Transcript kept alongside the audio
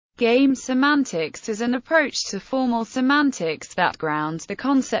Game semantics is an approach to formal semantics that grounds the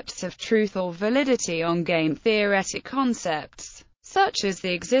concepts of truth or validity on game-theoretic concepts, such as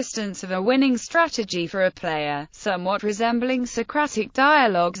the existence of a winning strategy for a player, somewhat resembling Socratic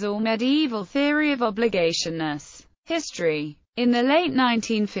dialogues or medieval theory of obligationness. History. In the late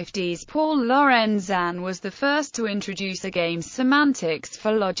 1950s, Paul Lorenzan was the first to introduce a game semantics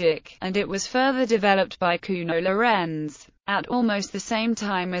for logic, and it was further developed by Kuno Lorenz. At almost the same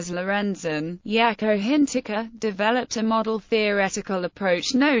time as Lorenzan, Jaakko Hintikka developed a model theoretical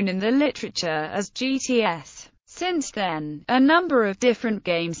approach known in the literature as GTS. Since then, a number of different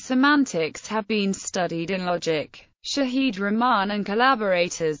game semantics have been studied in logic. Shahid Rahman and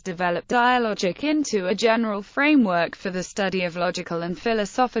collaborators developed dialogic into a general framework for the study of logical and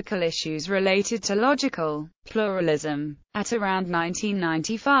philosophical issues related to logical pluralism. At around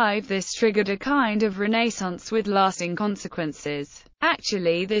 1995, this triggered a kind of renaissance with lasting consequences.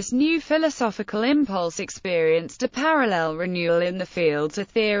 Actually, this new philosophical impulse experienced a parallel renewal in the fields of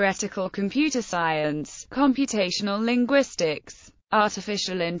theoretical computer science, computational linguistics,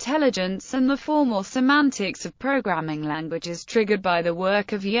 artificial intelligence, and the formal semantics of programming languages, triggered by the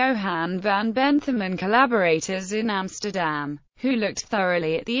work of Johan van Bentham and collaborators in Amsterdam, who looked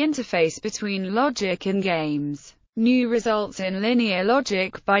thoroughly at the interface between logic and games. New results in linear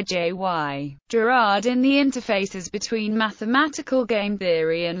logic by J.Y. Girard in the interfaces between mathematical game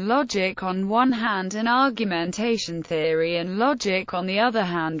theory and logic on one hand and argumentation theory and logic on the other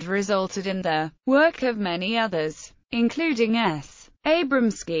hand resulted in the work of many others, including S.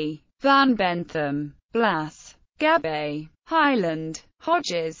 Abramsky, Van Bentham, Blas, Gabay, Hyland,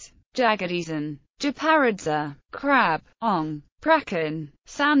 Hodges, Jagadisan, Japaradza, Crabbe, Ong, Prakan,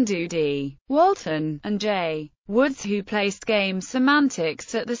 Sandhu D. Walton, and J. Woods, who placed game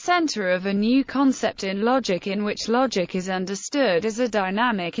semantics at the center of a new concept in logic in which logic is understood as a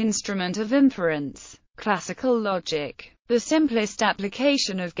dynamic instrument of inference. Classical logic. The simplest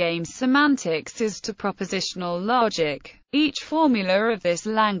application of game semantics is to propositional logic. Each formula of this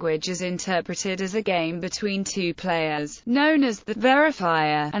language is interpreted as a game between two players, known as the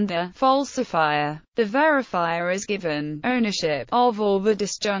verifier and the falsifier. The verifier is given ownership of all the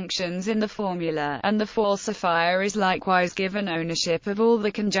disjunctions in the formula, and the falsifier is likewise given ownership of all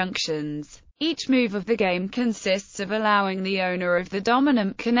the conjunctions. Each move of the game consists of allowing the owner of the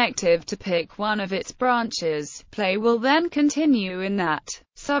dominant connective to pick one of its branches. Play will then continue in that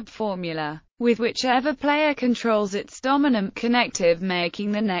subformula, with whichever player controls its dominant connective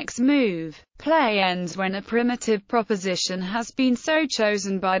making the next move. Play ends when a primitive proposition has been so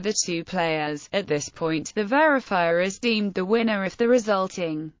chosen by the two players. At this point, the verifier is deemed the winner if the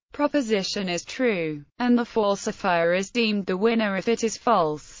resulting proposition is true, and the falsifier is deemed the winner if it is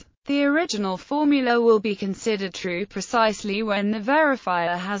false. The original formula will be considered true precisely when the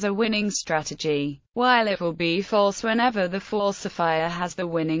verifier has a winning strategy, while it will be false whenever the falsifier has the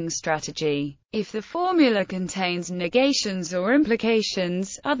winning strategy. If the formula contains negations or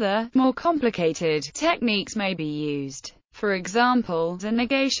implications, other, more complicated techniques may be used. For example, the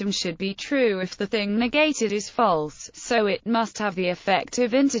negation should be true if the thing negated is false, so it must have the effect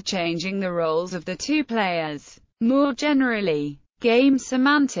of interchanging the roles of the two players. More generally, game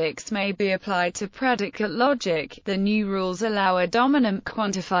semantics may be applied to predicate logic. The new rules allow a dominant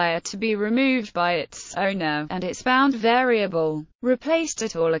quantifier to be removed by its owner, and its bound variable replaced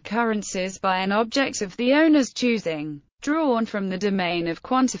at all occurrences by an object of the owner's choosing, drawn from the domain of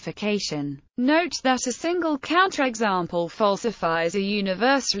quantification. Note that a single counterexample falsifies a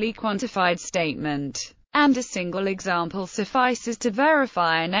universally quantified statement, and a single example suffices to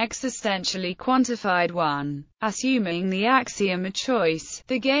verify an existentially quantified one. Assuming the axiom of choice,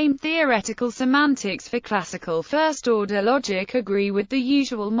 the game-theoretical semantics for classical first-order logic agree with the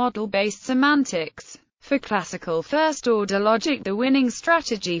usual model-based semantics. For classical first-order logic, the winning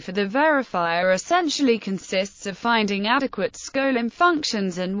strategy for the verifier essentially consists of finding adequate Skolem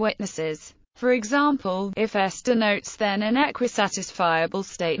functions and witnesses. For example, if S denotes then an equisatisfiable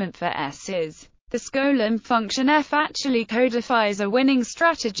statement for S is, the Skolem function f actually codifies a winning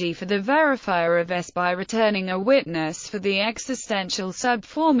strategy for the verifier of S by returning a witness for the existential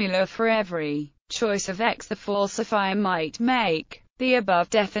subformula for every choice of X the falsifier might make. The above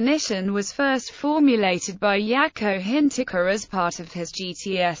definition was first formulated by Jaakko Hintikka as part of his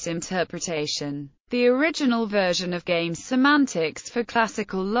GTS interpretation. The original version of game semantics for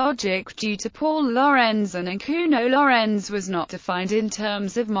classical logic due to Paul Lorenzan and Kuno Lorenz was not defined in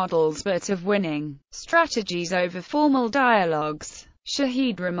terms of models but of winning strategies over formal dialogues.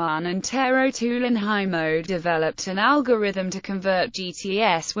 Shahid Rahman and Tero Tulenheimo developed an algorithm to convert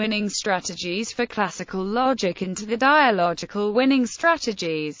GTS winning strategies for classical logic into the dialogical winning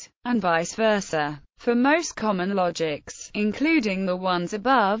strategies, and vice versa. For most common logics, including the ones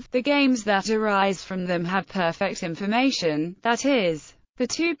above, the games that arise from them have perfect information, that is, the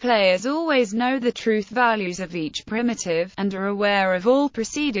two players always know the truth values of each primitive, and are aware of all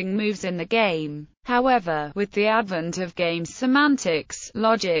preceding moves in the game. However, with the advent of game semantics,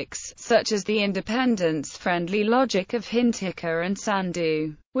 logics, such as the independence-friendly logic of Hintikka and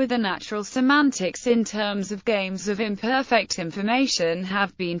Sandhu, with a natural semantics in terms of games of imperfect information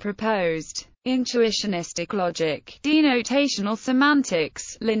have been proposed. Intuitionistic logic, denotational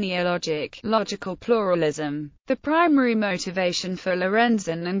semantics, linear logic, logical pluralism. The primary motivation for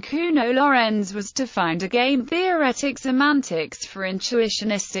Lorenzen and Kuno-Lorenz was to find a game-theoretic semantics for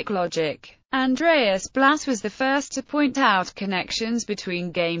intuitionistic logic. Andreas Blass was the first to point out connections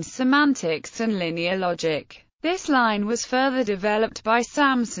between game semantics and linear logic. This line was further developed by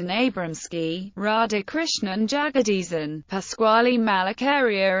Samson Abramsky, Radhakrishnan Jagadisan, Pasquale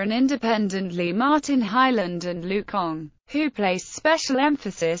Malacaria and independently Martin Hyland and Lu Kong, who placed special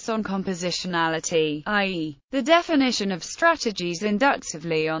emphasis on compositionality, i.e., the definition of strategies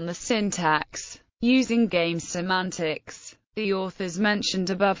inductively on the syntax, using game semantics. The authors mentioned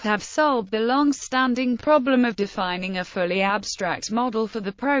above have solved the long-standing problem of defining a fully abstract model for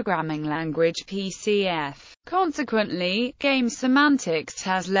the programming language PCF. Consequently, game semantics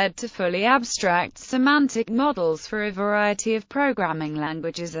has led to fully abstract semantic models for a variety of programming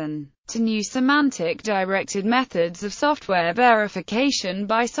languages and to new semantic-directed methods of software verification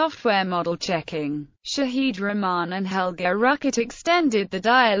by software model checking. Shahid Rahman and Helge Ruckert extended the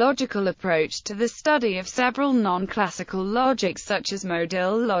dialogical approach to the study of several non-classical logics such as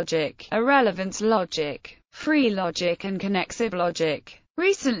modal logic, irrelevance logic, free logic and connexive logic.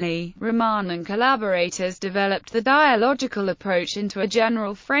 Recently, Rahman and collaborators developed the dialogical approach into a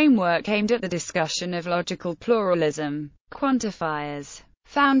general framework aimed at the discussion of logical pluralism. Quantifiers.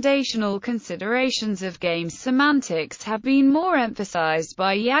 Foundational considerations of game semantics have been more emphasized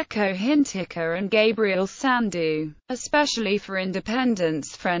by Jaakko Hintikka and Gabriel Sandhu, especially for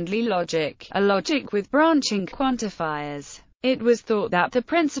independence-friendly logic, a logic with branching quantifiers. It was thought that the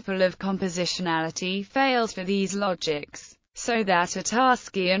principle of compositionality fails for these logics, so that a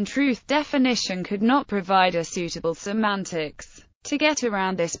Tarskian truth definition could not provide a suitable semantics. To get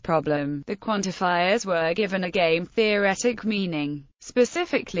around this problem, the quantifiers were given a game-theoretic meaning.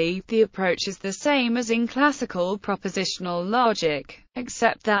 Specifically, the approach is the same as in classical propositional logic,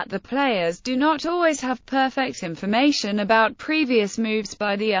 except that the players do not always have perfect information about previous moves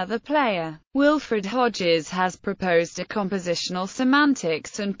by the other player. Wilfred Hodges has proposed a compositional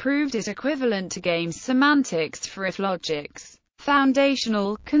semantics and proved it equivalent to game semantics for if logics.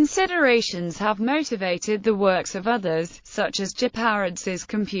 Foundational considerations have motivated the works of others, such as Japaridz's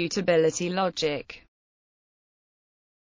computability logic.